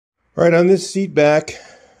All right, on this seat back,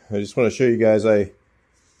 I just want to show you guys, I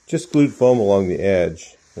just glued foam along the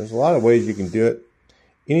edge. There's a lot of ways you can do it.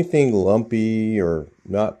 Anything lumpy or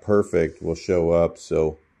not perfect will show up,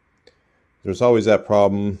 so there's always that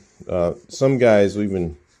problem. Some guys will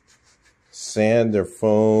even sand their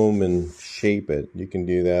foam and shape it. You can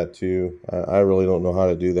do that too. I really don't know how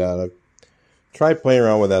to do that. I've tried playing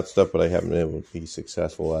around with that stuff, but I haven't been able to be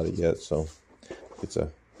successful at it yet, so it's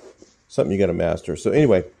something you got to master. So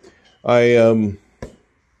anyway, I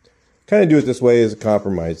kind of do it this way as a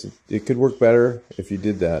compromise. It could work better if you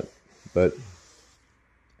did that, but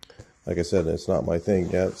like I said, it's not my thing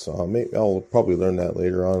yet, so I'll probably learn that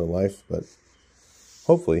later on in life, but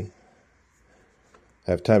hopefully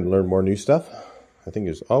I have time to learn more new stuff. I think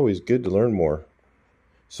it's always good to learn more.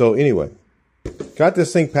 So anyway, got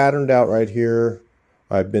this thing patterned out right here.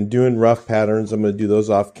 I've been doing rough patterns. I'm going to do those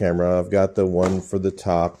off camera. I've got the one for the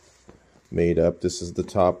top made up. This is the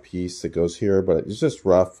top piece that goes here, but it's just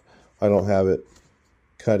rough. I don't have it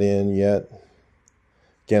cut in yet.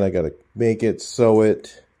 Again, I got to make it, sew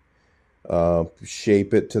it,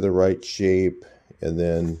 shape it to the right shape, and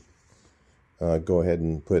then go ahead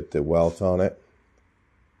and put the welt on it.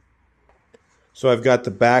 So I've got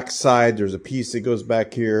the back side. There's a piece that goes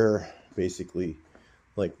back here, basically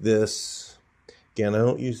like this. Again, I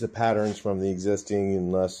don't use the patterns from the existing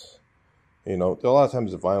unless, you know, a lot of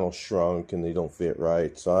times the vinyl shrunk and they don't fit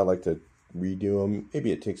right. So I like to redo them.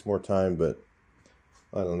 Maybe it takes more time, but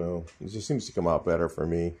I don't know. It just seems to come out better for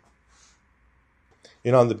me.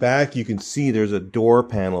 And on the back, you can see there's a door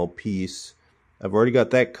panel piece. I've already got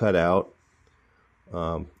that cut out.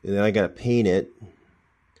 And then I got to paint it.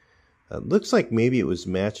 It looks like maybe it was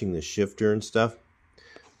matching the shifter and stuff.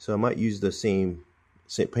 So I might use the same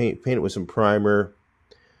paint it with some primer.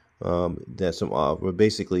 That's but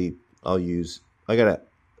basically I got a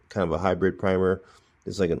kind of a hybrid primer.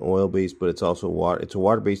 It's like an oil base, but it's also water. It's a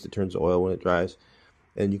water base that turns to oil when it dries.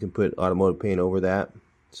 And you can put automotive paint over that.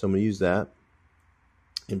 So I'm going to use that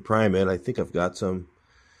and prime it. I think I've got some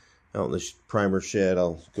out in the primer shed.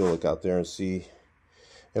 I'll go look out there and see.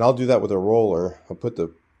 And I'll do that with a roller. I'll put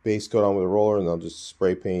the base coat on with a roller, and I'll just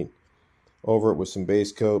spray paint over it with some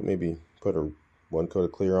base coat. Maybe put one coat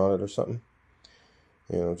of clear on it or something.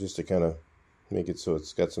 You know, just to kind of make it so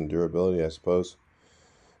it's got some durability, I suppose.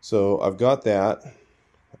 So I've got that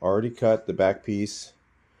already cut, the back piece.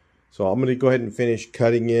 So I'm going to go ahead and finish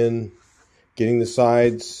cutting in, getting the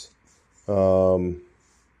sides.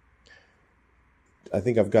 I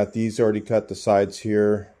think I've got these already cut, the sides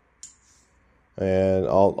here. And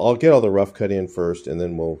I'll get all the rough cut in first, and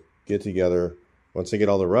then we'll get together. Once I get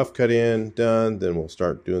all the rough cut in done, then we'll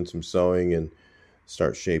start doing some sewing and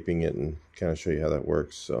start shaping it and kind of show you how that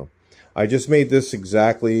works. So I just made this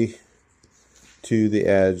exactly to the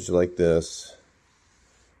edge like this.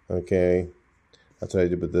 Okay, that's what I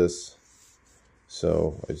did with this.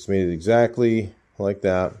 So I just made it exactly like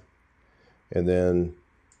that, and then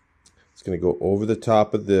it's going to go over the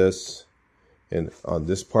top of this. And on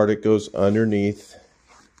this part, it goes underneath.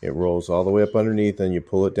 It rolls all the way up underneath, and you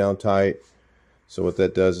pull it down tight. So what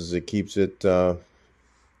that does is it keeps it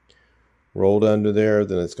rolled under there.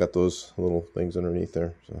 Then it's got those little things underneath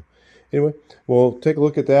there. So anyway, we'll take a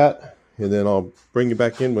look at that, and then I'll bring you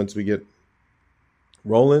back in once we get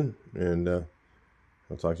rolling, and I'll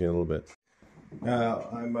talk to you in a little bit.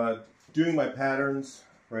 I'm doing my patterns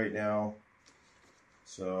right now.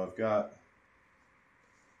 So I've got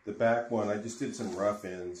the back one. I just did some rough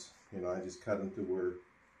ends. You know, I just cut them to where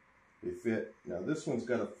they fit. Now this one's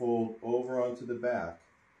got to fold over onto the back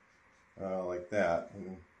like that,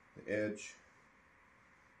 and the edge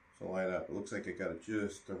to line up. It looks like I got it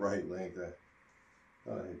just the right length. I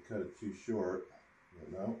thought I had cut it too short,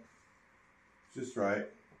 but no, it's just right,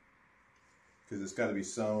 because it's got to be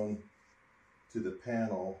sewn to the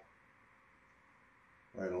panel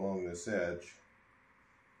right along this edge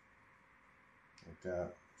like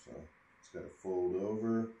that. So it's got to fold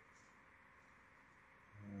over.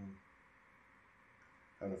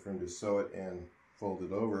 Kind of for him to sew it and fold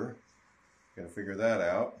it over. Got to figure that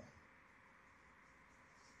out.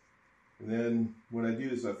 And then what I do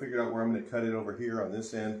is I figured out where I'm going to cut it over here on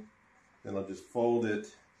this end. Then I'll just fold it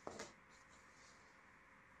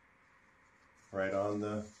right on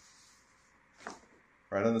the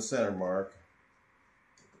center mark.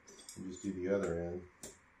 And just do the other end.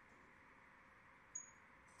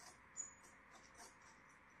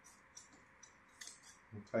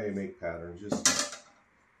 That's how you make patterns. Just,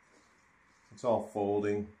 it's all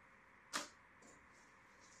folding.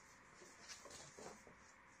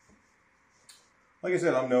 Like I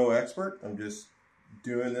said, I'm no expert. I'm just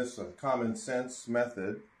doing this a common sense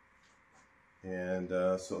method. And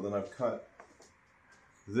so then I've cut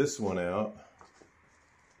this one out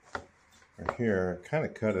right here. I kind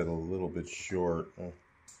of cut it a little bit short.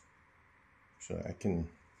 So I can,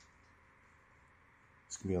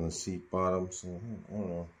 it's gonna be on the seat bottom, so I don't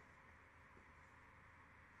know.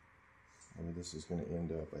 Where this is gonna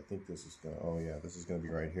end up. I think this is gonna, oh yeah, this is gonna be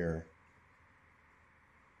right here.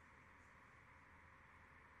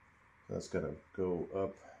 So that's gotta go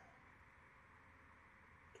up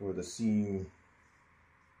toward the seam.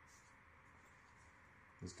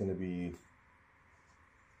 Is gonna be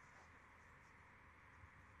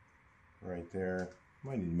right there.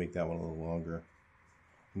 Might need to make that one a little longer.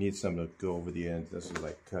 Need something to go over the end. This is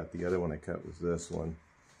like cut. The other one I cut was this one.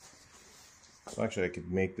 So actually I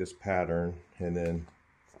could make this pattern and then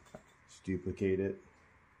just duplicate it.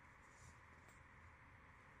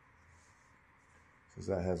 Since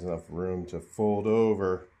that has enough room to fold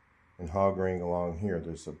over and hog ring along here.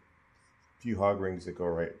 There's a few hog rings that go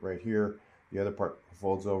right here. The other part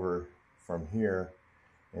folds over from here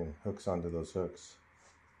and hooks onto those hooks.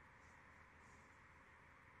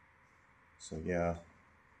 So yeah,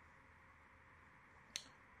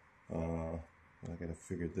 I gotta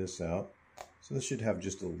figure this out. So this should have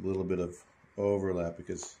just a little bit of overlap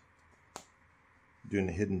because I'm doing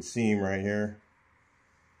a hidden seam right here.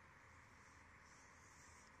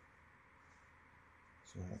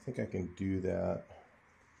 So I think I can do that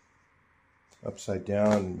upside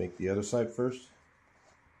down and make the other side first.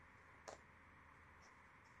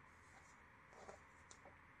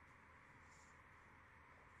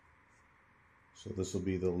 So this will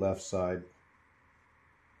be the left side.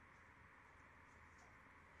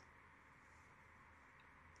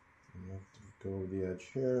 You have to go over the edge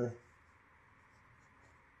here,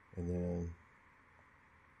 and then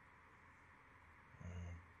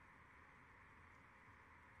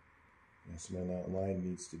yes, my line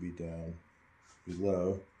needs to be down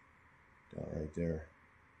below, down right there.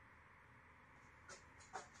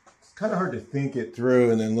 It's kind of hard to think it through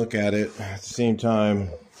and then look at it at the same time.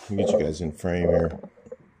 Let me get you guys in frame here.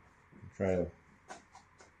 I'm trying to.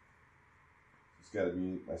 It's got to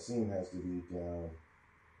be. My seam has to be down.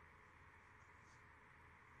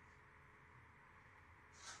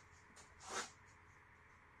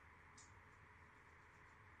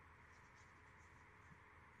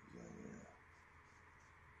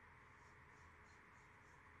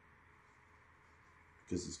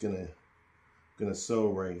 Because it's gonna sew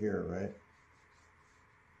right here, right?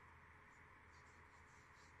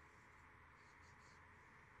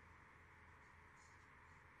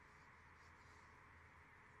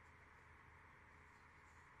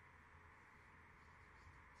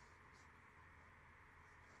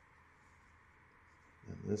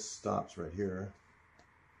 And this stops right here.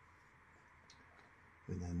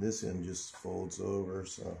 And then this end just folds over,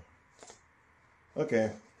 so.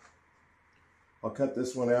 Okay. I'll cut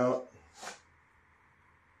this one out.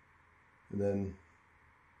 And then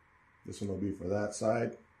this one will be for that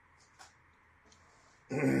side.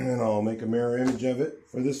 And I'll make a mirror image of it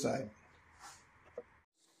for this side.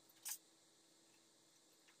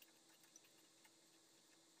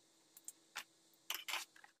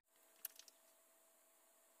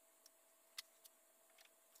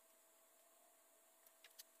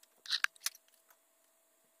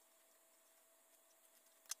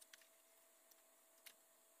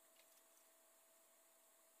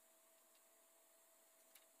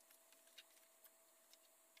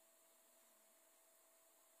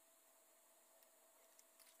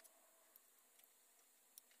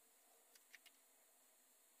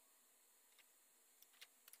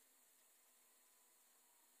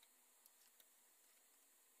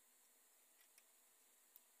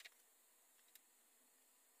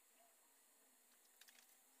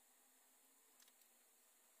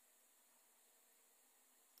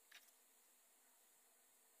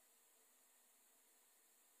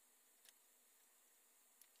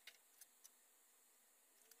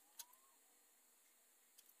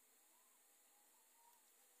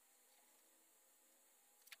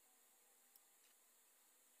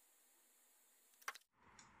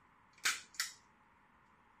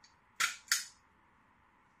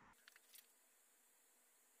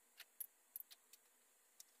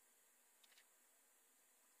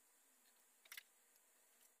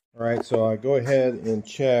 All right, so I go ahead and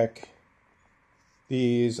check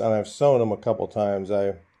these, and I've sewn them a couple times.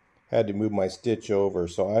 I had to move my stitch over,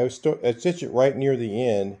 so I stitch it right near the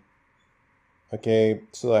end, okay,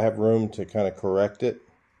 so I have room to kind of correct it,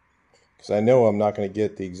 because I know I'm not going to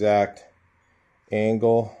get the exact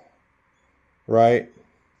angle right.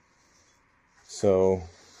 So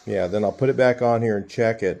yeah, then I'll put it back on here and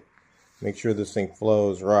check it, make sure this thing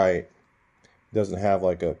flows right. doesn't have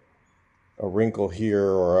like a wrinkle here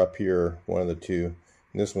or up here, one of the two.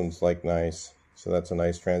 And this one's like nice, so that's a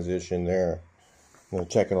nice transition there. I'm going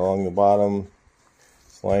to check it along the bottom.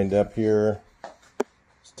 It's lined up here.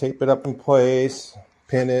 Just tape it up in place,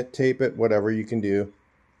 pin it, tape it, whatever you can do.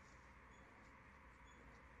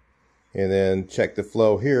 And then check the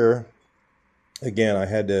flow here. Again, I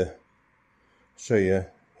had to show you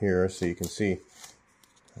here so you can see.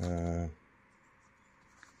 Get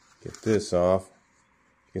this off.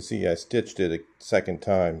 You can see I stitched it a second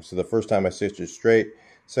time. So the first time I stitched it straight,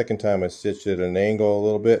 second time I stitched it at an angle a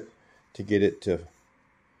little bit to get it to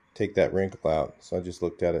take that wrinkle out. So I just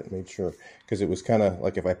looked at it and made sure, because it was kind of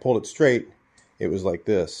like if I pulled it straight, it was like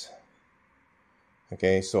this.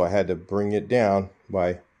 Okay, so I had to bring it down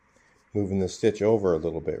by moving the stitch over a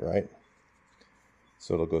little bit, right?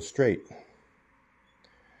 So it'll go straight.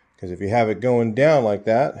 Because if you have it going down like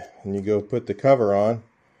that, and you go put the cover on,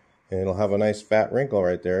 and it'll have a nice fat wrinkle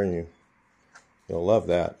right there, and you'll love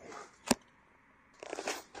that.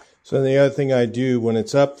 So the other thing I do when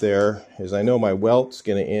it's up there is I know my welt's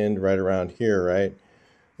going to end right around here, right?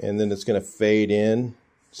 And then it's going to fade in,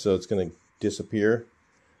 so it's going to disappear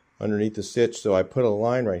underneath the stitch. So I put a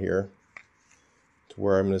line right here to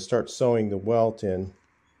where I'm going to start sewing the welt in,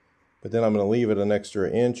 but then I'm going to leave it an extra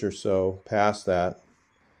inch or so past that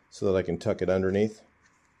so that I can tuck it underneath.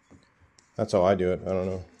 That's how I do it. I don't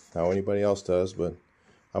know how anybody else does, but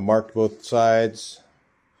I marked both sides,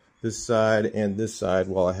 this side and this side,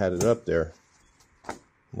 while I had it up there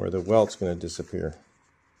where the welt's going to disappear.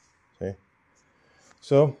 Okay,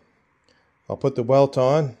 so I'll put the welt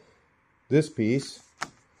on this piece.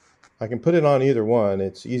 I can put it on either one.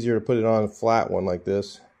 It's easier to put it on a flat one like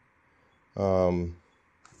this.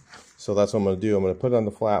 So that's what I'm going to do. I'm going to put it on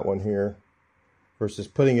the flat one here versus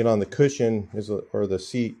putting it on the cushion or the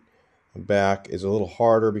seat back is a little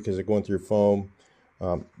harder because they're going through foam.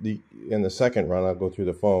 In the second run I'll go through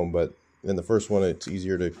the foam, but in the first one it's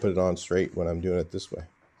easier to put it on straight when I'm doing it this way.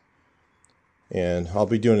 And I'll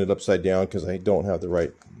be doing it upside down because I don't have the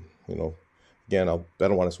right, again, I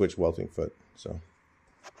don't want to switch welting foot. So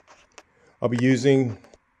I'll be using,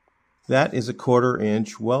 that is a 1/4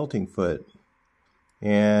 inch welting foot,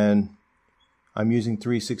 and I'm using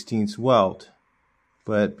 3/16 welt,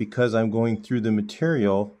 but because I'm going through the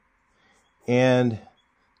material and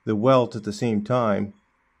the welt at the same time,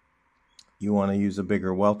 you want to use a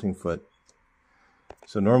bigger welting foot.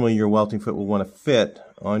 So normally your welting foot will want to fit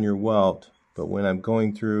on your welt, but when I'm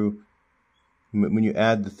going through, when you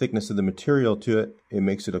add the thickness of the material to it, it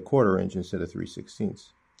makes it a 1/4 inch instead of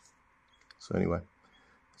 3/16. So anyway,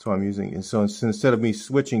 that's what I'm using. And so instead of me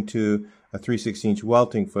switching to a 3/16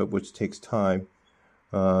 welting foot, which takes time,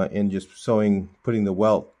 and just putting the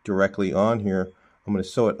welt directly on here, I'm going to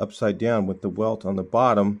sew it upside down with the welt on the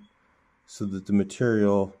bottom so that the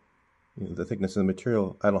material, the thickness of the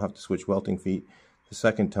material, I don't have to switch welting feet the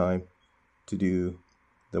second time to do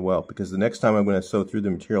the welt, because the next time I'm going to sew through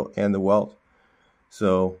the material and the welt.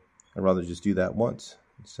 So I'd rather just do that once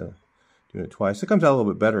instead of doing it twice. It comes out a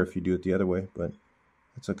little bit better if you do it the other way, but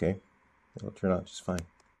that's okay. It'll turn out just fine.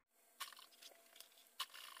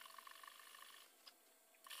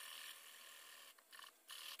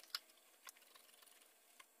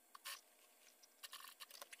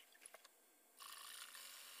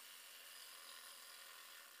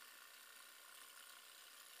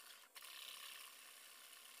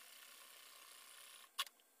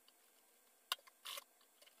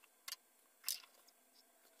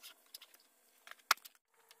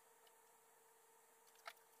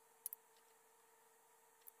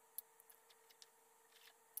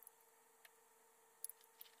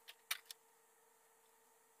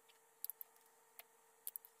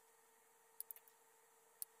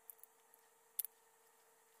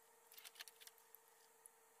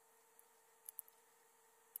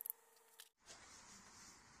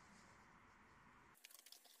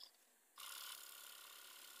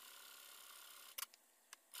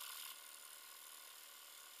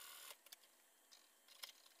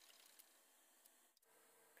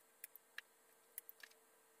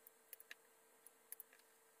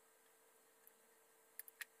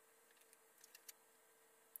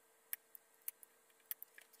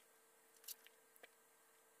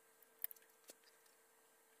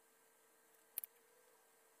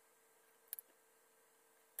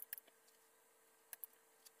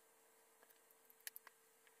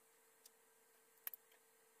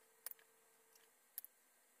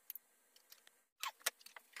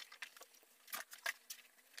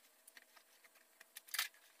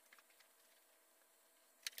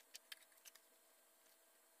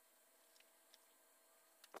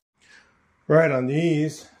 Right, on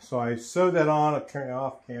these, So I sewed that on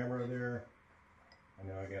off camera there. I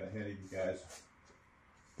know I got ahead of you guys.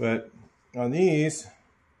 But on these,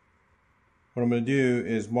 what I'm going to do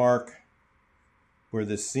is mark where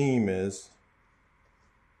the seam is.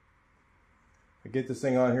 I get this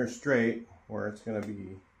thing on here straight where it's going to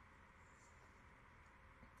be.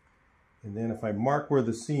 And then if I mark where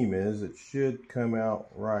the seam is, it should come out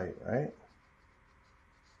right?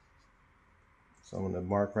 So I'm going to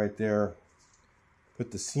mark right there,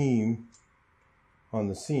 put the seam on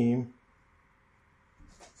the seam,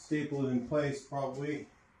 staple it in place probably,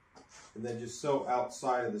 and then just sew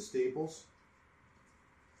outside of the staples.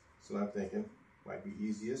 So I'm thinking might be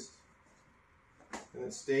easiest. And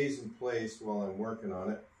it stays in place while I'm working on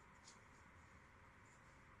it.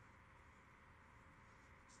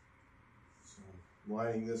 So I'm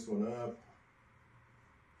lining this one up,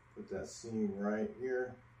 put that seam right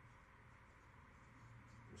here.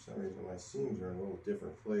 For some reason my seams are in a little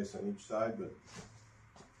different place on each side, but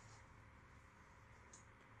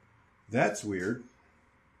that's weird.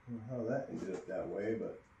 I don't know how that ended up that way,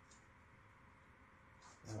 but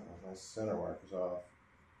I don't know, my center mark is off.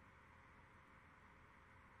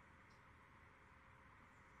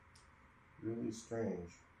 Really strange.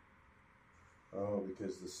 Oh,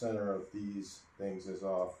 because the center of these things is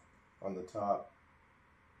off on the top.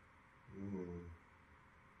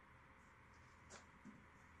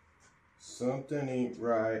 Something ain't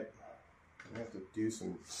right. I have to do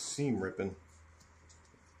some seam ripping.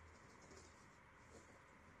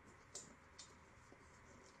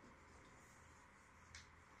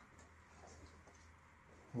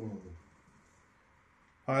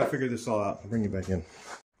 I figured this all out. I'll bring you back in.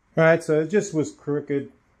 Alright, so it just was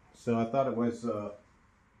crooked. So I thought it was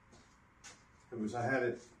I had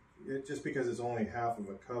it just because it's only half of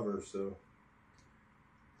a cover, so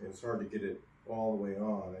it's hard to get it all the way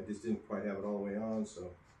on. I just didn't quite have it all the way on,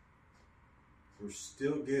 so we're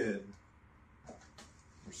still good.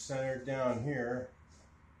 We're centered down here,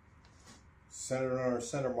 centered on our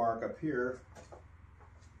center mark up here.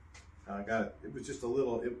 I got it. It was just a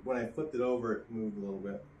little. When I flipped it over, it moved a little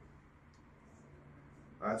bit.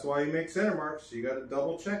 That's why you make center marks. You got to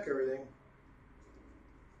double check everything.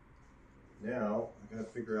 Now I got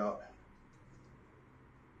to figure out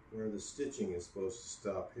where the stitching is supposed to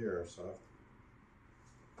stop here. So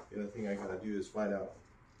the other thing I got to do is find out.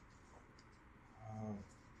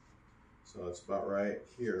 So it's about right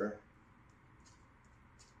here.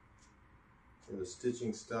 Where the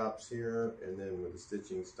stitching stops here, and then where the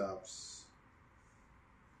stitching stops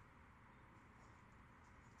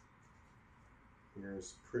here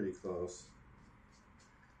is pretty close.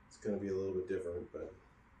 It's going to be a little bit different, but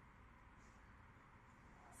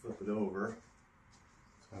flip it over.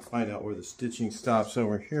 So I'll find out where the stitching stops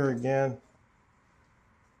over here again.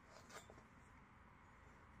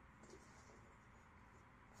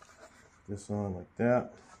 Put this on like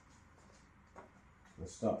that.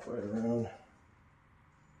 Let's stop right around.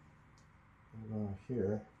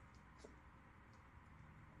 Here.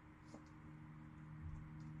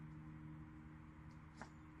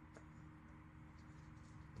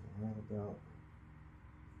 Right about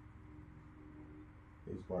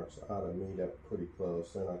these marks ought to meet up pretty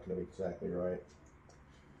close. They're not going to be exactly right.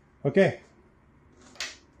 Okay.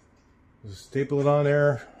 Just staple it on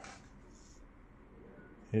there.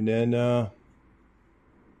 And then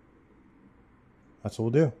that's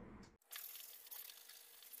what we'll do.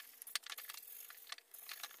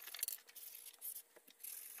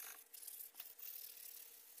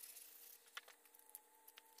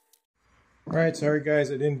 Alright, sorry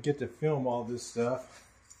guys, I didn't get to film all this stuff.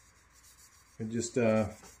 I'm just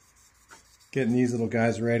getting these little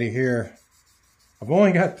guys ready here. I've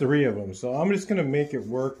only got 3 of them, so I'm just going to make it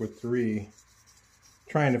work with 3.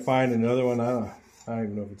 Trying to find another one. I don't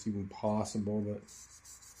even know if it's even possible, but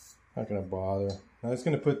not going to bother. I'm just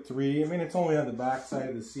going to put 3. I mean, it's only on the back side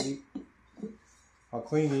of the seat. I'll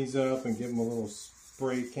clean these up and give them a little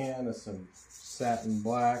spray can of some satin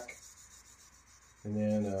black. And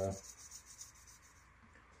then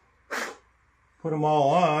put them all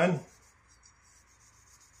on.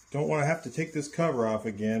 Don't want to have to take this cover off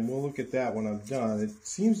again. We'll look at that when I'm done. It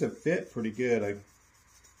seems to fit pretty good.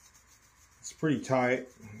 It's pretty tight.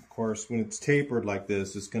 Of course, when it's tapered like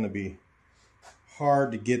this, it's going to be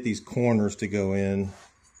hard to get these corners to go in.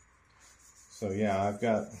 So yeah, I've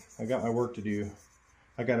got my work to do.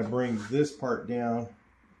 I got to bring this part down,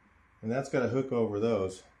 and that's got to hook over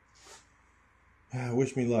those.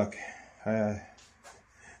 Wish me luck. I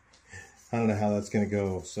don't know how that's going to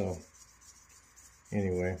go, so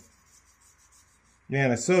anyway. Yeah,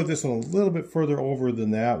 and I sewed this one a little bit further over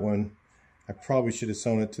than that one. I probably should have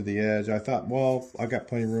sewn it to the edge. I thought, well, I got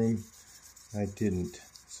plenty of room. I didn't.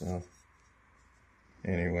 So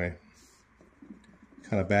anyway,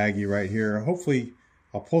 kind of baggy right here. Hopefully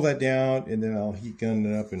I'll pull that down and then I'll heat gun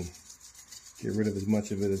it up and get rid of as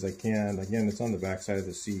much of it as I can. Again, it's on the back side of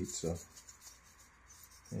the seat, so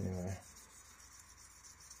anyway.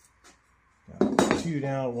 Got 2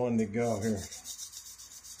 down, 1 to go here.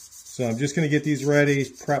 So I'm just going to get these ready,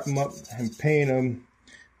 prep them up and paint them.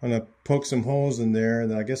 I'm going to poke some holes in there,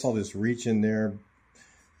 and then I guess I'll just reach in there,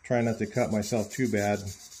 try not to cut myself too bad,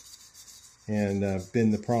 and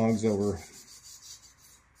bend the prongs over.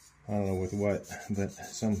 I don't know with what, but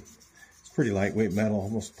it's pretty lightweight metal.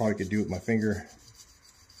 Almost probably could do it with my finger.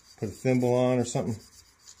 Put a thimble on or something.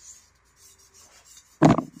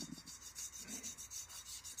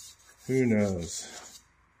 Who knows?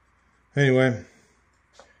 Anyway,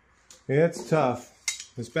 yeah, it's tough.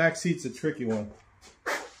 This back seat's a tricky one.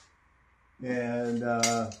 And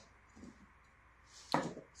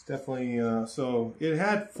it's definitely, so it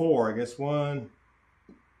had 4, I guess. 1,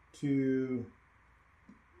 2,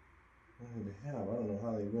 what did they have? I don't know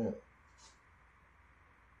how they went.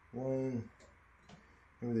 1,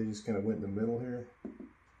 maybe they just kind of went in the middle here.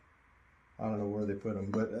 I don't know where they put them,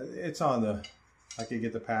 but it's on the, I could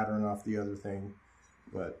get the pattern off the other thing,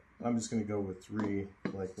 but I'm just going to go with 3,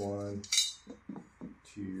 like 1,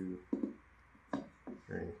 2, 3.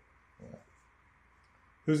 Yeah.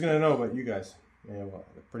 Who's going to know but you guys? Yeah, well,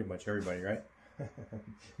 pretty much everybody, right?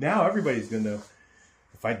 Now everybody's going to know.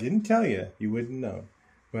 If I didn't tell you, you wouldn't know.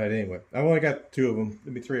 But anyway, I've only got 2 of them,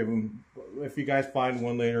 maybe 3 of them. If you guys find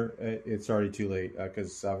one later, it's already too late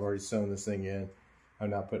because I've already sewn this thing in. I'm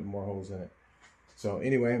not putting more holes in it. So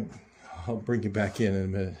anyway, I'll bring you back in a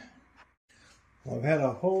minute. Well, I've had a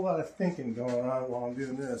whole lot of thinking going on while I'm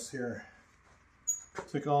doing this here.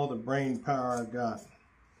 Took all the brain power I've got,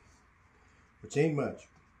 which ain't much.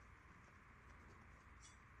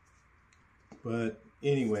 But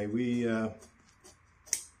anyway, we've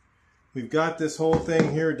got this whole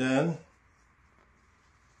thing here done.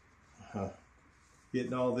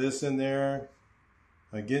 Getting all this in there,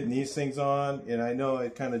 getting these things on, and I know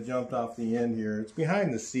it kind of jumped off the end here. It's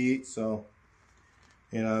behind the seat, so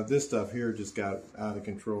this stuff here just got out of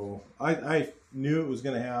control. I knew it was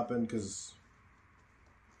going to happen because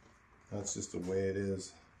that's just the way it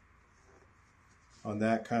is on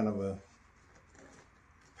that kind of a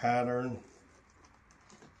pattern.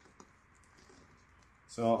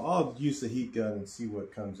 So I'll use the heat gun and see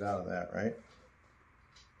what comes out of that, right?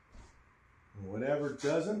 And whatever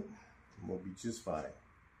doesn't, will be just fine.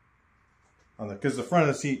 Because the front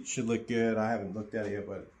of the seat should look good. I haven't looked at it yet,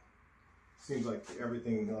 but it seems like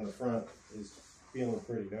everything on the front is feeling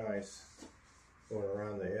pretty nice. Going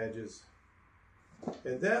around the edges.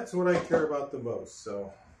 And that's what I care about the most.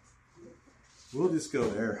 So we'll just go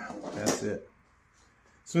there. That's it.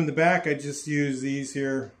 So in the back, I just use these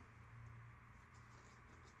here.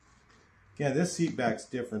 Yeah, this seat back's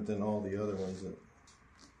different than all the other ones that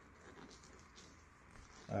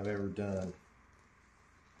I've ever done.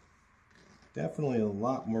 Definitely a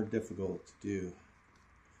lot more difficult to do.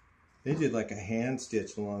 They did like a hand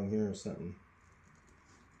stitch along here or something.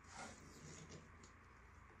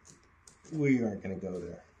 We aren't going to go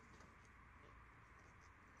there.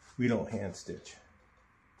 We don't hand stitch.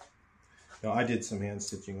 No, I did some hand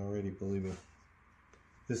stitching already, believe me.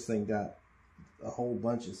 This thing got a whole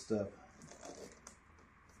bunch of stuff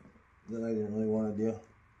that I didn't really want to do.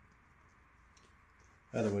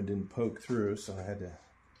 The other one didn't poke through, so I had to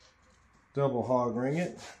double hog ring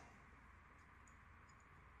it.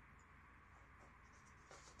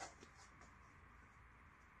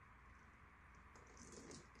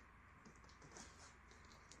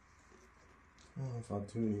 I don't know if I'll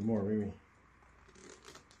do any more, maybe.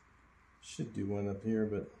 Should do one up here,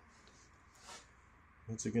 but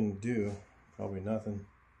what's it gonna do? Probably nothing.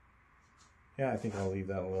 Yeah, I think I'll leave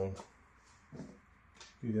that alone.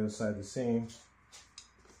 Do the other side the same.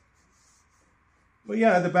 But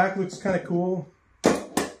yeah, the back looks kind of cool.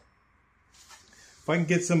 If I can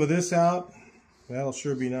get some of this out, that'll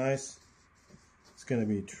sure be nice. It's going to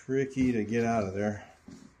be tricky to get out of there.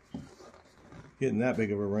 Getting that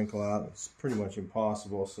big of a wrinkle out, it's pretty much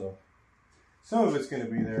impossible. So some of it's going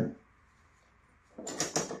to be there.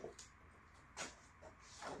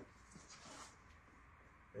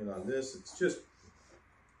 And on this, it's just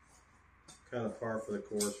kind of par for the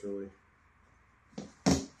course, really.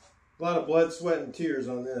 A lot of blood, sweat, and tears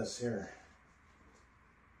on this here.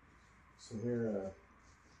 So here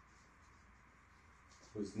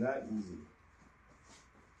was not easy.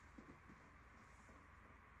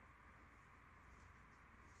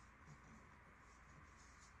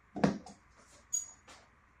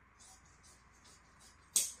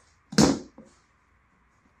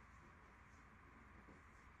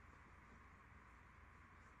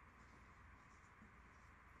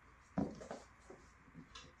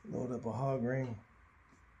 Load up a hog ring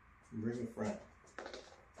and bring it front.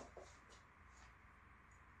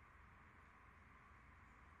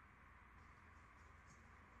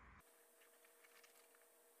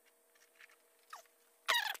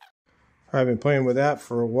 I've been playing with that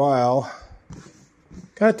for a while.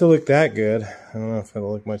 Got it to look that good. I don't know if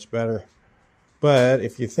it'll look much better. But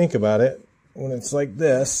if you think about it, when it's like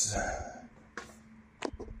this,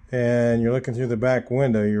 and you're looking through the back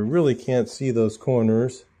window, you really can't see those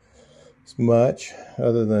corners as much,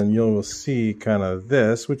 other than you'll see kind of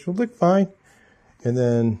this, which will look fine. And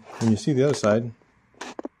then when you see the other side,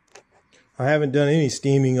 I haven't done any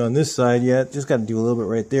steaming on this side yet. Just got to do a little bit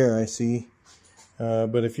right there, I see.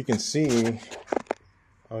 But if you can see,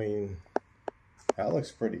 I mean, that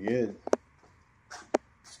looks pretty good.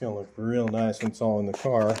 It's going to look real nice when it's all in the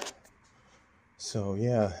car. So,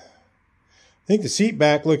 yeah. I think the seat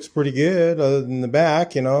back looks pretty good, other than the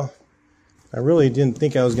back, you know. I really didn't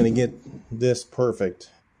think I was going to get this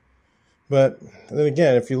perfect. But then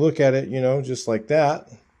again, if you look at it, you know, just like that,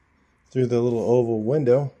 through the little oval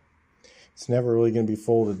window, it's never really going to be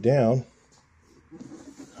folded down.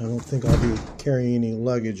 I don't think I'll be carrying any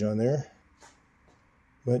luggage on there.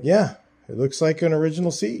 But yeah, it looks like an original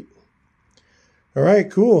seat. All right,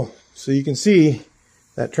 cool. So you can see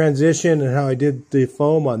that transition and how I did the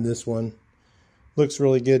foam on this one. Looks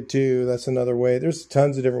really good too. That's another way. There's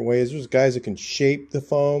tons of different ways. There's guys that can shape the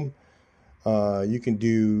foam. You can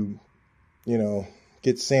do, you know,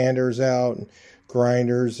 get sanders out, and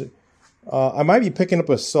grinders. I might be picking up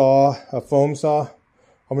a saw, a foam saw.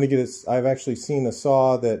 I'm gonna get it. I've actually seen a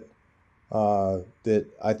saw that that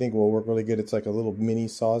I think will work really good. It's like a little mini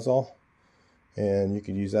sawzall, and you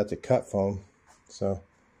can use that to cut foam. So,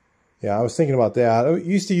 yeah, I was thinking about that. I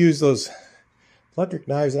used to use those electric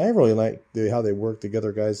knives, and I really like how they work. The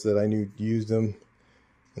other guys that I knew used them,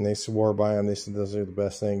 and they swore by them. They said those are the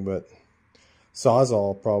best thing. But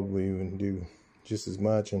sawzall probably would do just as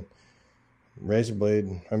much. And razor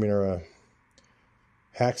blade, I mean, or a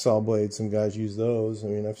hacksaw blade, some guys use those. I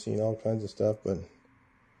mean, I've seen all kinds of stuff, but I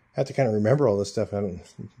have to kind of remember all this stuff. I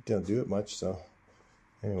don't do it much, so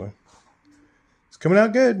anyway, it's coming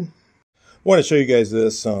out good. I want to show you guys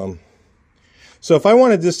this. So if I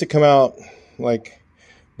wanted this to come out like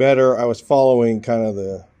better, I was following kind of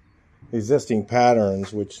the existing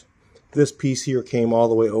patterns, which this piece here came all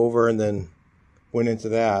the way over and then went into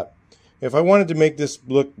that. If I wanted to make this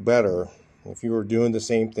look better, if you were doing the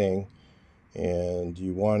same thing and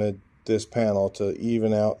you wanted this panel to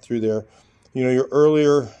even out through there, you know,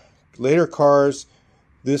 your later cars,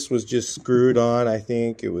 this was just screwed on. I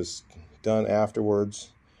think it was done afterwards.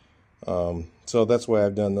 So that's why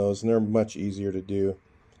I've done those, and they're much easier to do.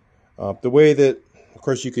 The way that, of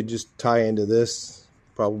course, you could just tie into this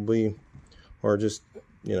probably, or just,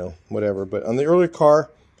 you know, whatever. But on the earlier car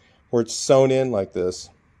where it's sewn in like this,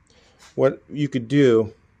 what you could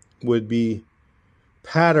do would be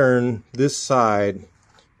pattern this side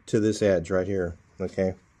to this edge right here.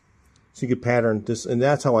 Okay, so you could pattern this, and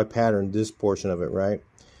that's how I patterned this portion of it, right?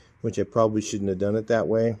 Which I probably shouldn't have done it that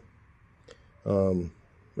way.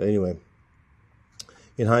 But anyway,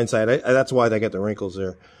 in hindsight, that's why I got the wrinkles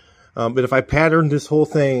there. But if I patterned this whole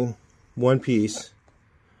thing one piece,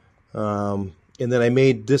 and then I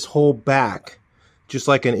made this whole back just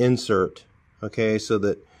like an insert, okay, so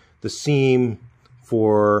that the seam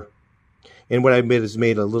for, and what I made is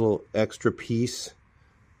made a little extra piece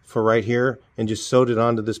for right here and just sewed it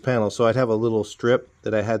onto this panel. So I'd have a little strip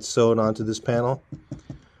that I had sewed onto this panel.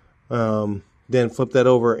 Then flip that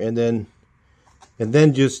over and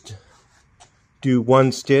then just do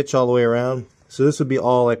one stitch all the way around. So this would be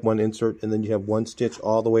all like one insert, and then you have one stitch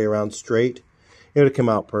all the way around straight. It would come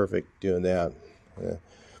out perfect doing that. Yeah.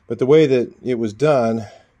 But the way that it was done,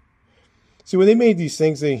 see, when they made these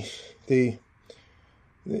things, they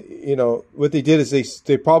you know, what they did is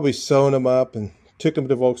they probably sewn them up and took them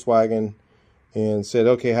to Volkswagen and said,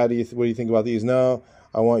 okay, what do you think about these? No,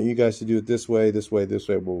 I want you guys to do it this way, this way, this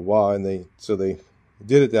way, blah, blah, blah. And so they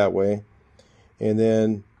did it that way. And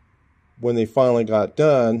then when they finally got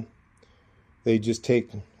done, they just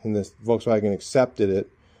and this Volkswagen accepted it.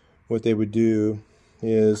 What they would do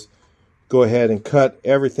is go ahead and cut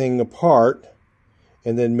everything apart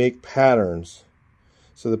and then make patterns.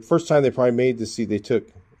 So the first time they probably made this seat, they took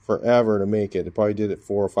forever to make it. They probably did it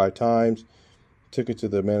 4 or 5 times. Took it to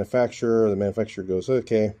the manufacturer. The manufacturer goes,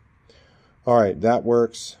 okay, all right, that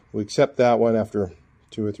works. We accept that one. After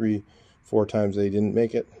 2 or 3, 4 times they didn't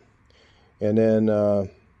make it. And then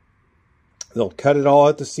they'll cut it all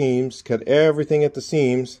at the seams, cut everything at the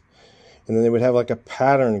seams, and then they would have like a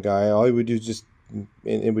pattern guy. All he would do is just, and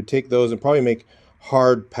it would take those and probably make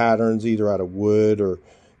hard patterns either out of wood or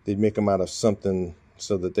they'd make them out of something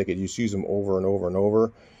so that they could just use them over and over and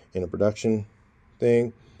over in a production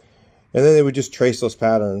thing. And then they would just trace those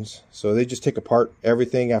patterns. So they just take apart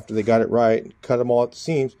everything after they got it right, cut them all at the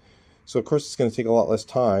seams. So of course it's going to take a lot less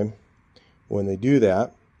time when they do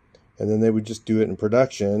that. And then they would just do it in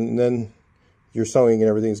production. And then your sewing and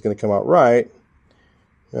everything is going to come out right.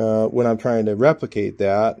 When I'm trying to replicate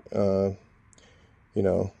that, you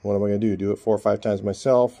know, what am I going to do? Do it 4 or 5 times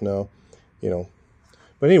myself? No, you know.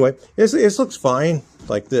 But anyway, it looks fine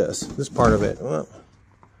like this part of it. Well,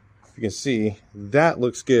 if you can see, that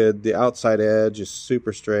looks good. The outside edge is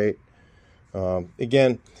super straight.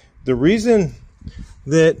 Again, the reason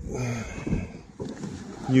that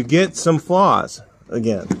you get some flaws,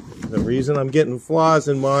 again, the reason I'm getting flaws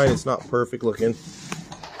in mine, it's not perfect looking.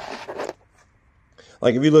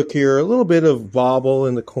 Like if you look here, a little bit of bobble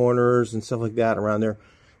in the corners and stuff like that around there.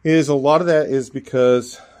 Is a lot of that is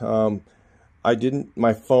because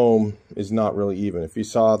my foam is not really even. If you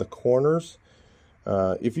saw the corners,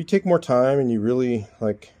 if you take more time and you really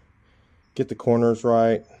like get the corners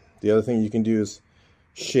right, the other thing you can do is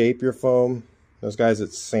shape your foam. Those guys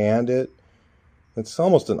that sand it, it's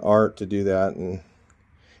almost an art to do that. And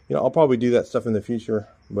you know, I'll probably do that stuff in the future,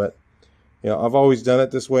 but you know, I've always done it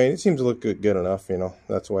this way, and it seems to look good enough. You know,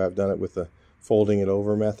 that's why I've done it with the folding it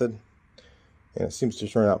over method, and it seems to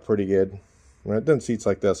turn out pretty good. I've done seats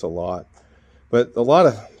like this a lot, but a lot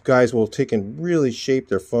of guys will take and really shape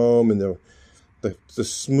their foam, and the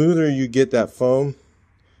smoother you get that foam,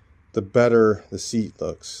 the better the seat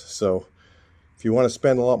looks. So if you want to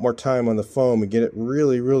spend a lot more time on the foam and get it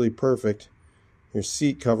really, really perfect, your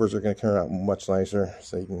seat covers are going to turn out much nicer,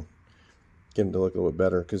 so you can get them to look a little bit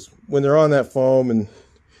better. Because when they're on that foam and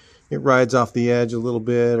it rides off the edge a little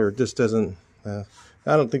bit, or just doesn't, I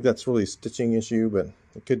don't think that's really a stitching issue, but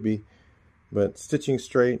it could be. But stitching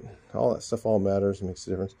straight, all that stuff all matters and makes a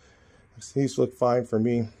difference. These look fine for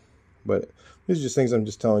me, but these are just things I'm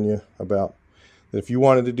just telling you about. That if you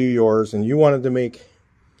wanted to do yours and you wanted to make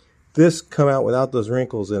this come out without those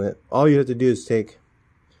wrinkles in it, all you have to do is take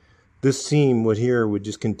this seam would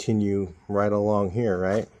just continue right along here,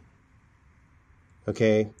 right?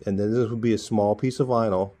 Okay, and then this would be a small piece of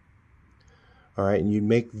vinyl. All right, and you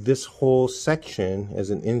make this whole section as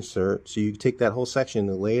an insert. So you take that whole section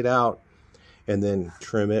and lay it out and then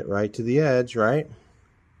trim it right to the edge, right?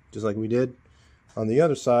 Just like we did on the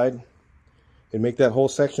other side. And make that whole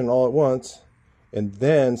section all at once and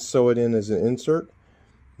then sew it in as an insert.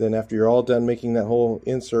 Then after you're all done making that whole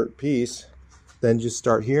insert piece, then just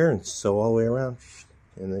start here and sew all the way around.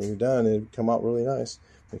 And then you're done. It'll come out really nice.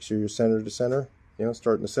 Make sure you're center to center. You know,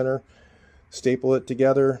 start in the center, staple it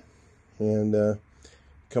together, and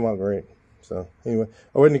come out great. So anyway,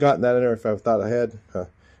 I wouldn't have gotten that in there if I thought ahead. It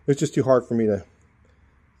was just too hard for me to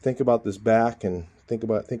think about this back and think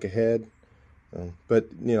ahead. But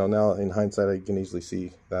you know, now in hindsight, I can easily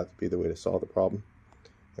see that would be the way to solve the problem.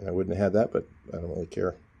 And I wouldn't have had that, but I don't really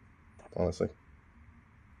care, honestly.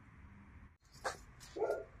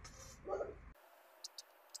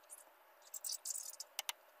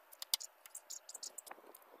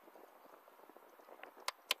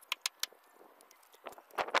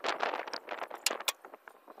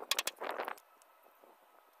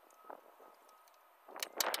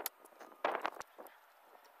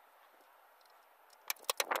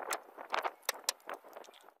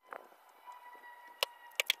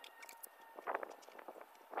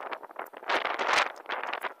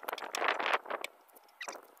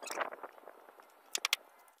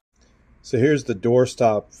 So here's the door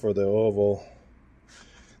stop for the oval.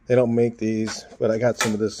 They don't make these, but I got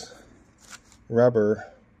some of this rubber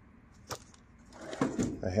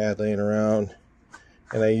I had laying around,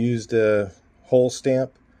 and I used a hole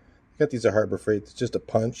stamp. I got these at Harbor Freight. It's just a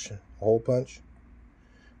punch, a hole punch.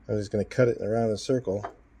 I'm just going to cut it around in a circle.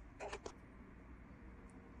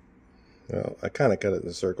 Well, I kind of cut it in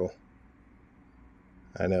a circle.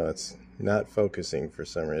 I know it's not focusing for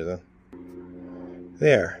some reason.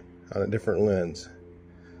 There. On a different lens.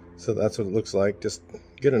 So that's what it looks like. Just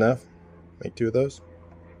good enough. Make 2 of those.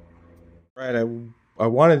 Right, I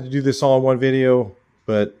wanted to do this all in one video,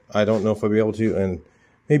 but I don't know if I'll be able to, and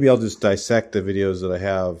maybe I'll just dissect the videos that I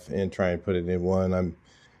have and try and put it in one. I'm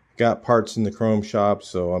got parts in the chrome shop,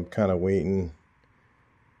 so I'm kind of waiting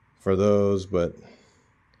for those, but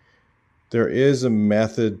there is a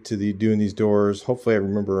method to doing these doors. Hopefully I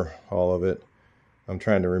remember all of it. I'm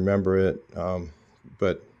trying to remember it,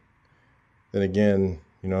 but then again,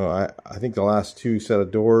 you know, I think the last 2 set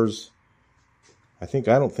of doors, I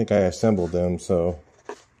don't think I assembled them, so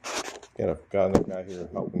got another guy here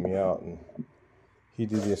helping me out, and he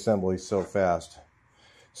did the assembly so fast.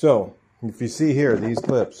 So if you see here, these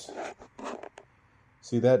clips,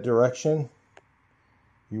 see that direction?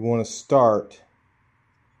 You want to start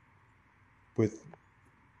with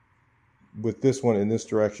this one in this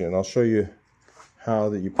direction. I'll show you how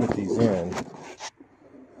that you put these in.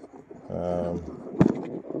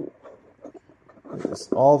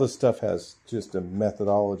 All this stuff has just a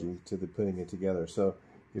methodology to the putting it together. So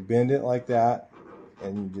you bend it like that,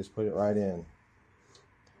 and you just put it right in.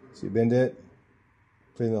 So you bend it,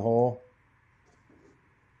 put it in the hole,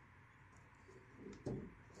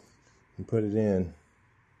 and put it in.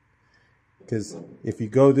 Because if you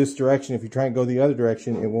go this direction, if you try and go the other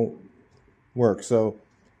direction, it won't work. So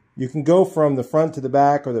you can go from the front to the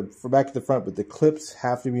back, or from back to the front, but the clips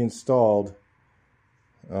have to be installed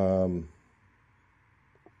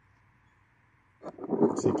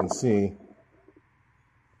so you can see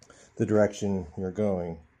the direction you're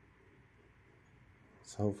going.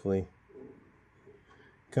 So hopefully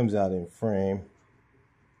it comes out in frame.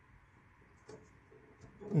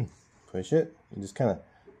 Push it. You just kind of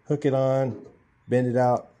hook it on, bend it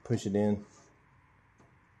out, push it in.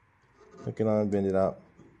 Hook it on, bend it out.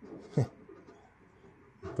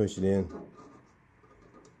 Push it in.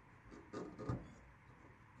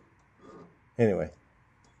 Anyway,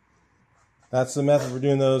 that's the method for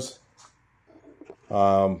doing those.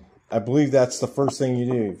 I believe that's the first thing you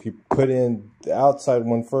do. If you put in the outside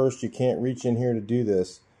one first, you can't reach in here to do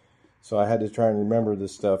this. So I had to try and remember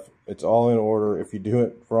this stuff. It's all in order. If you do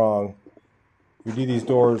it wrong, if you do these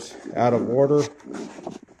doors out of order,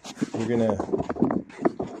 you're gonna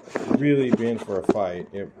really be in for a fight.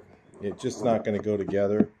 It's just not gonna go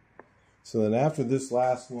together. So then after this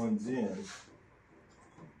last one's in,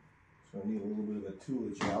 so I need a little bit of a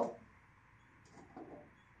toolage out.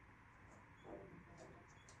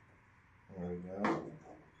 There we go.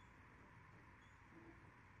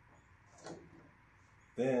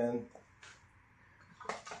 Then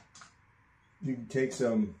you can take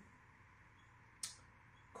some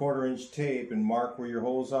 1/4-inch tape and mark where your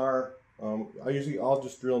holes are. I'll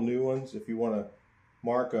just drill new ones. If you want to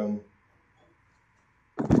mark them,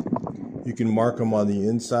 you can mark them on the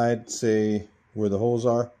inside, say where the holes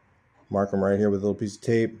are. Mark them right here with a little piece of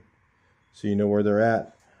tape so you know where they're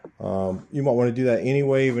at. You might want to do that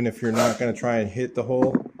anyway, even if you're not going to try and hit the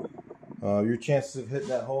hole. Your chances of hitting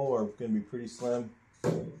that hole are going to be pretty slim.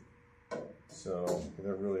 So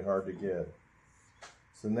they're really hard to get.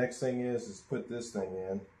 So the next thing is put this thing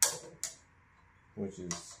in, which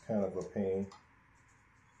is kind of a pain.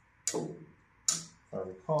 If I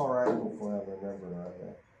recall right, hopefully I remember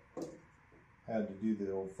right. I had to do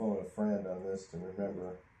the old phone a friend on this to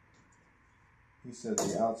remember. He said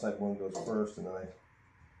the outside one goes first, and I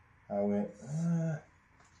went, I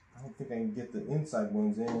don't think I can get the inside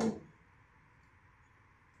ones in.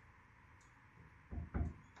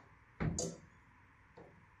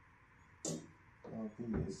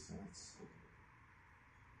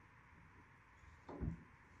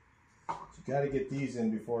 You got to get these in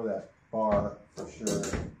before that bar for sure.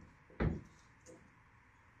 Let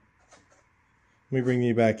me bring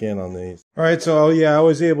you back in on these. All right, so yeah, I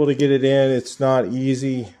was able to get it in. It's not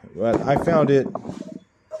easy, but I found it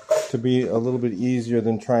to be a little bit easier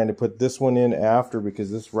than trying to put this one in after,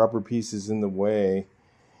 because this rubber piece is in the way.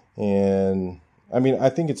 And I mean, I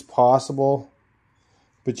think it's possible,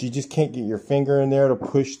 but you just can't get your finger in there to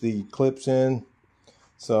push the clips in.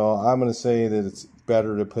 So I'm going to say that it's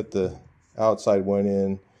better to put the outside one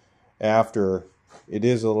in after. It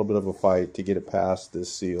is a little bit of a fight to get it past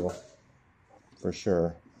this seal, for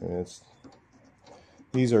sure. And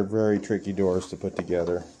these are very tricky doors to put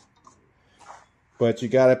together. But you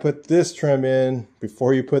got to put this trim in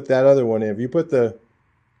before you put that other one in. If you put the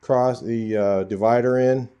divider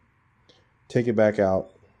in, take it back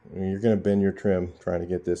out. I mean, you're going to bend your trim trying to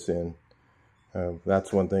get this in.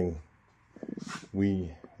 That's one thing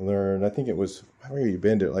we learned. I think it was, how do you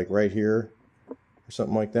bend it, like right here or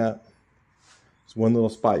something like that. It's one little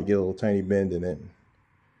spot, you get a little tiny bend in it.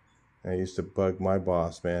 I used to bug my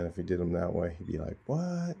boss, man, if he did them that way. He'd be like,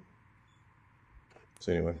 what?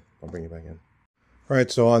 So anyway, I'll bring you back in. All right,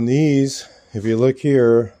 so on these, if you look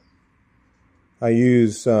here, I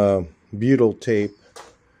use Beetle tape,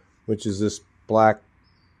 which is this black,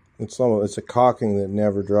 it's a caulking that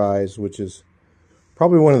never dries, which is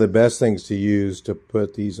probably one of the best things to use to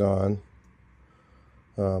put these on.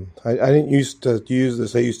 I didn't used to use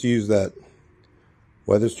this. I used to use that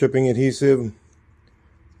weather stripping adhesive.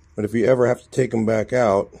 But if you ever have to take them back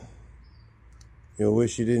out, you'll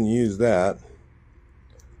wish you didn't use that.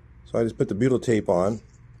 So I just put the Beetle tape on,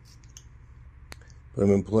 put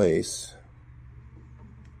them in place.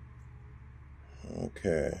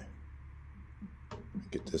 Okay.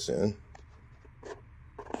 Get this in.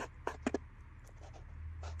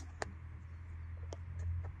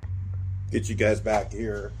 get you guys back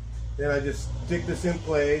here. Then I just stick this in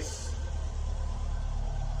place.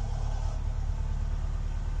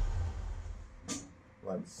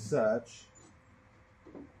 Like such.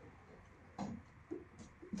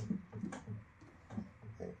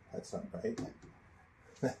 Okay, that's not right.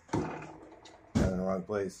 Got in the wrong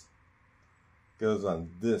place. Goes on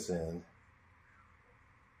this end.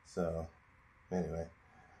 So, anyway,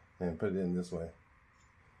 and put it in this way.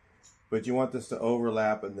 But you want this to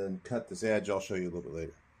overlap and then cut this edge. I'll show you a little bit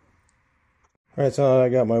later. Alright, so I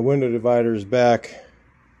got my window dividers back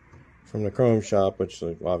from the chrome shop, which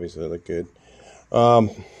obviously look good.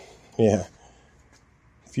 Yeah,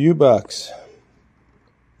 few bucks.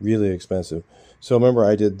 Really expensive. So remember,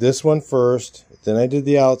 I did this one first, then I did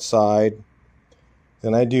the outside,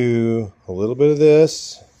 then I do a little bit of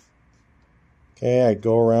this. Okay, I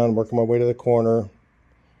go around, working my way to the corner.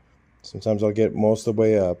 Sometimes I'll get most of the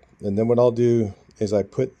way up. And then what I'll do is I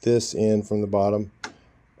put this in from the bottom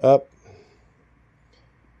up.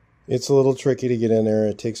 It's a little tricky to get in there.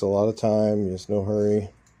 It takes a lot of time. There's no hurry.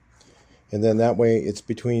 And then that way it's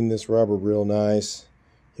between this rubber real nice.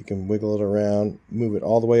 You can wiggle it around, move it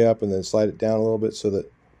all the way up, and then slide it down a little bit so that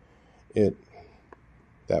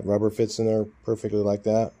that rubber fits in there perfectly like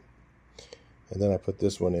that. And then I put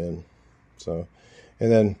this one in. So,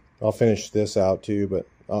 and then I'll finish this out too, but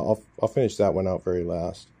I'll finish that one out very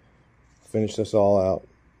last. Finish this all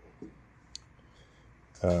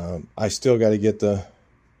out. I still got to get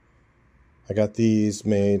I got these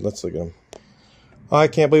made. Let's look at them. Oh, I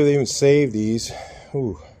can't believe they even saved these.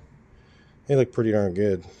 Ooh, they look pretty darn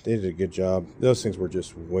good. They did a good job. Those things were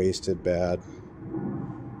just wasted bad.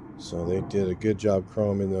 So they did a good job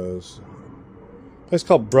chroming those. A place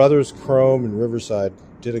called Brothers Chrome in Riverside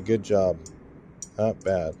did a good job. Not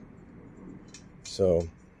bad. So,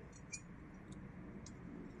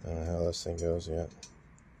 I don't know how this thing goes yet.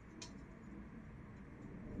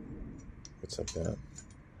 It's like that.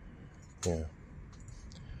 Yeah.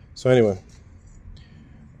 So anyway,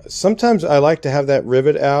 sometimes I like to have that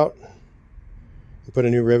rivet out and put a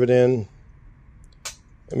new rivet in.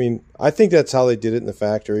 I mean, I think that's how they did it in the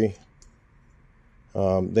factory.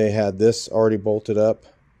 They had this already bolted up,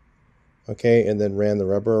 okay, and then ran the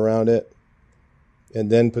rubber around it,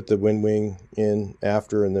 and then put the wind wing in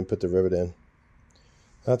after, and then put the rivet in.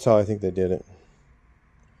 That's how I think they did it.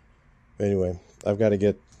 Anyway, I've got to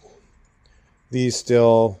get these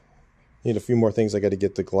still. Need a few more things. I got to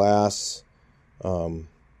get the glass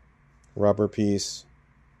rubber piece,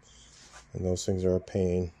 and those things are a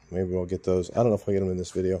pain. Maybe we'll get those. I don't know if I'll get them in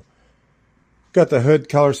this video. Got the hood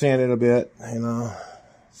color sanded a bit, you know.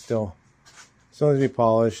 Still needs to be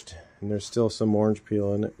polished, and there's still some orange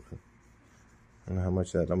peel in it. I don't know how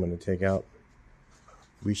much that I'm going to take out.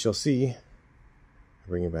 We shall see.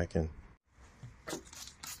 Bring it back in.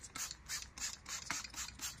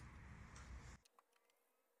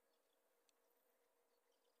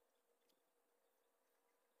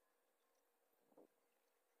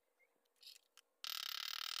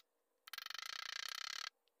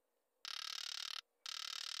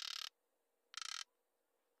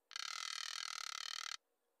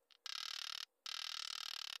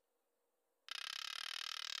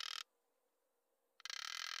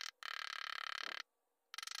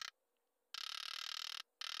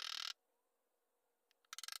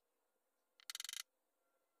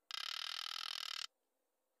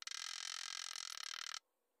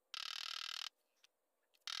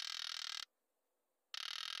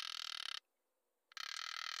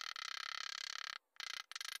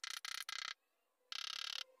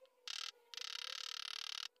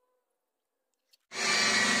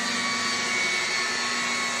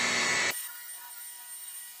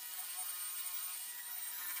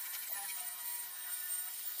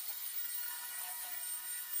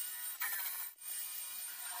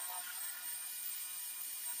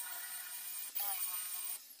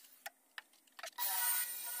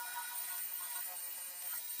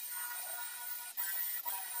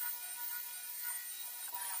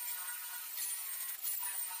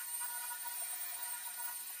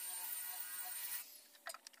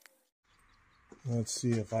 Let's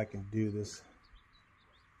see if I can do this.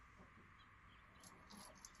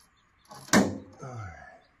 Alright.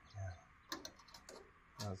 Yeah.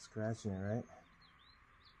 Not scratching it, right?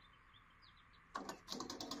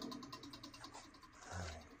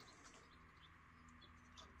 Alright.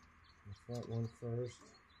 The front one first.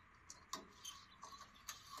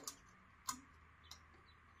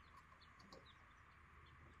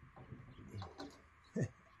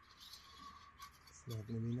 It's not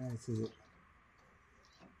going to be nice, is it?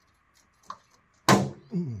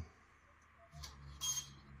 At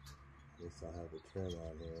least I'll have the trim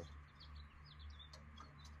on here.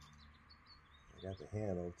 I got the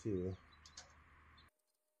handle too.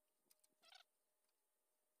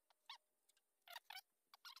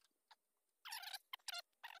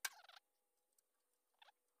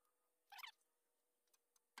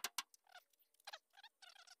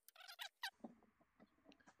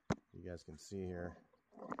 You guys can see here,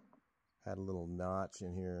 had a little notch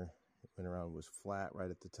in here. It went around, was flat right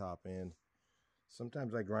at the top end.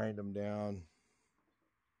 Sometimes I grind them down,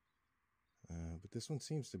 but this one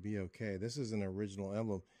seems to be okay. This is an original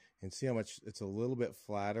emblem, and see how much it's a little bit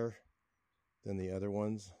flatter than the other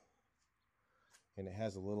ones, and it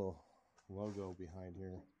has a little logo behind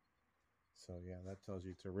here. So yeah, that tells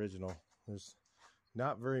you it's original. There's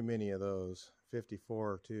not very many of those.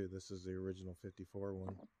 54 too. This is the original 54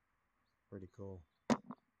 one. Pretty cool.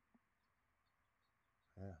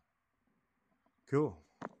 Yeah. Cool.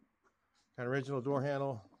 Got an original door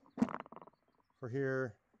handle for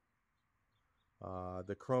here.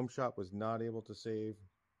 The Chrome Shop was not able to save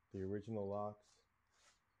the original locks.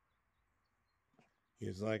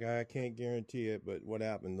 He's like, I can't guarantee it, but what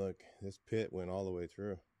happened? Look, this pit went all the way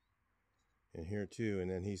through. And here too. And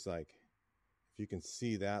then he's like, if you can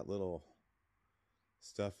see that little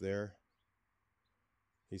stuff there,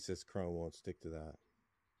 he says chrome won't stick to that.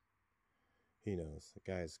 He knows.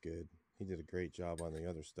 The guy's good. He did a great job on the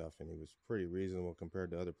other stuff, and he was pretty reasonable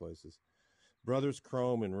compared to other places. Brothers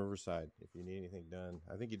Chrome in Riverside, if you need anything done.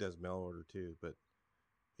 I think he does mail order too, but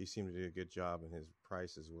he seemed to do a good job, and his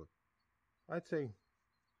prices were, I'd say,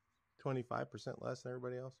 25% less than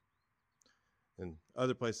everybody else. And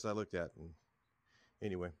other places I looked at. And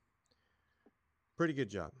anyway, pretty good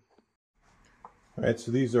job. All right,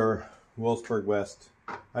 so these are Wolfsburg West.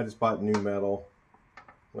 I just bought new metal.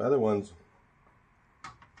 The other ones,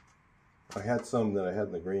 I had some that I had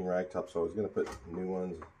in the green ragtop, so I was going to put new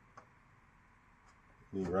ones,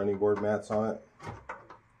 new running board mats on it.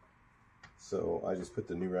 So I just put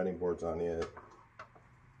the new running boards on it.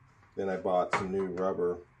 Then I bought some new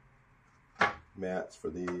rubber mats for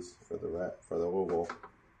these, for the oval,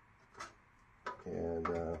 and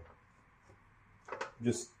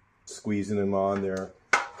just squeezing them on there.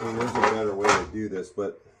 I mean, there's a better way to do this,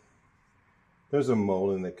 but there's a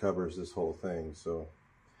molding that covers this whole thing, so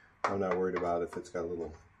I'm not worried about if it's got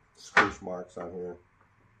little squish marks on here.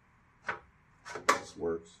 This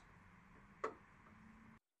works.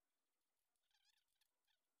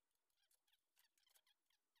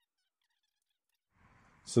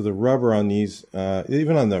 So the rubber on these,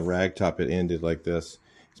 even on the ragtop, it ended like this.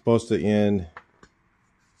 It's supposed to end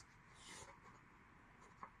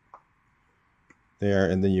there,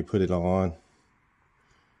 and then you put it on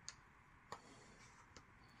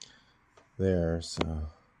there. So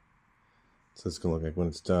it's gonna look like when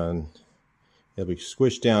it's done, it'll be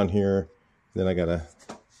squished down here. Then I gotta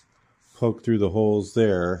poke through the holes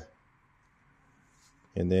there,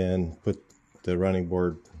 and then put the running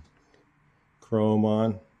board chrome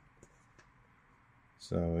on.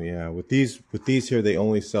 So yeah, with these here, they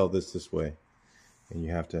only sell this way, and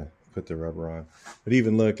you have to put the rubber on. But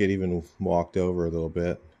even look, it even walked over a little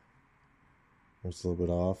bit. It's a little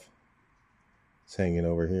bit off. It's hanging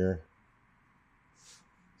over here.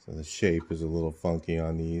 So the shape is a little funky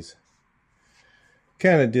on these.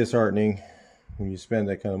 Kind of disheartening when you spend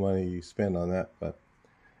that kind of money you spend on that, but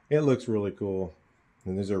it looks really cool.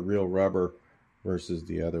 And these are real rubber versus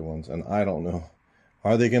the other ones. And I don't know,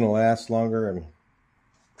 are they going to last longer? I mean,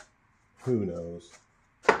 who knows?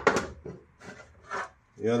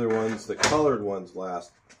 The other ones, the colored ones,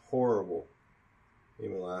 last horrible. They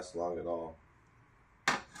don't even last long at all.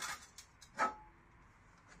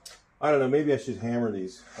 I don't know, maybe I should hammer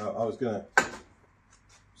these. I was gonna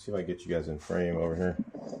see if I can get you guys in frame over here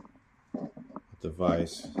with the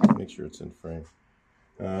vise. Make sure it's in frame.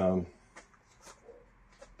 Let's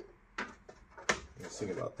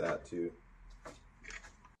think about that too.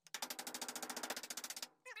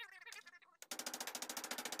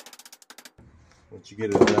 Once you get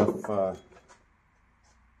it enough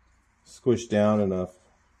squished down enough,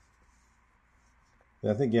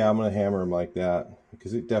 I think, yeah, I'm going to hammer them like that,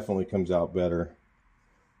 because it definitely comes out better.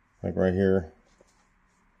 Like right here.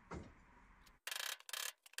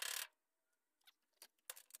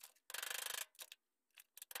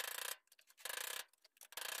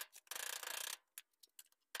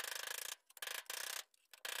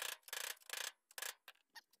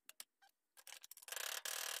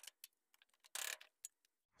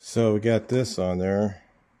 So we got this on there.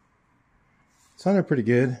 It's on there pretty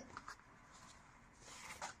good.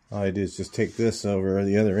 All I do is just take this over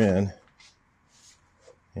the other end,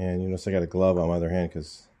 and you notice I got a glove on my other hand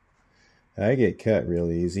because I get cut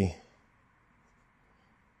real easy.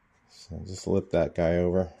 So just flip that guy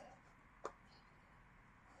over.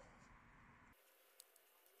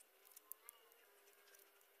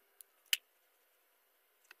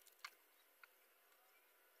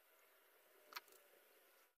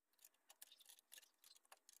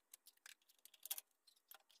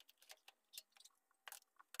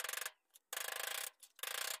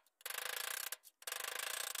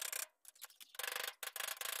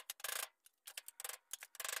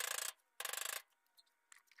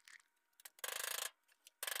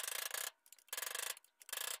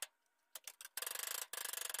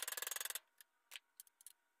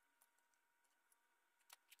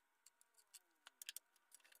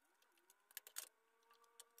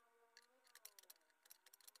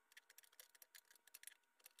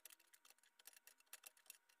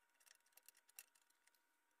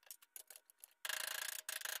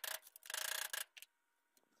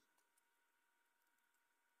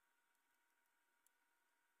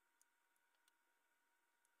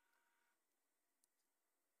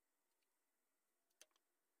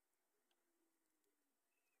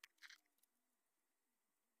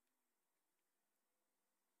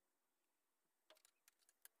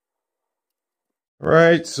 All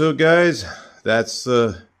right, so guys, that's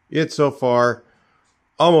it so far.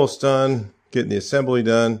 Almost done getting the assembly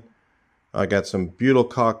done. I got some butyl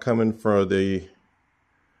caulk coming for these.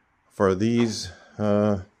 What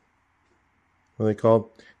are they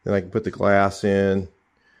called? Then I can put the glass in,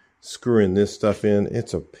 screwing this stuff in.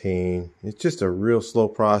 It's a pain. It's just a real slow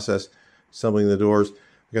process assembling the doors.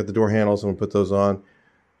 I got the door handles. I'm gonna put those on.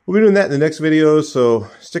 We'll be doing that in the next video, so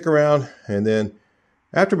stick around. And then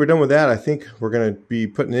after we're done with that, I think we're gonna be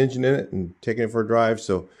putting an engine in it and taking it for a drive.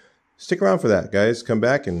 So stick around for that, guys. Come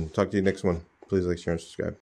back and talk to you next one. Please like, share, and subscribe.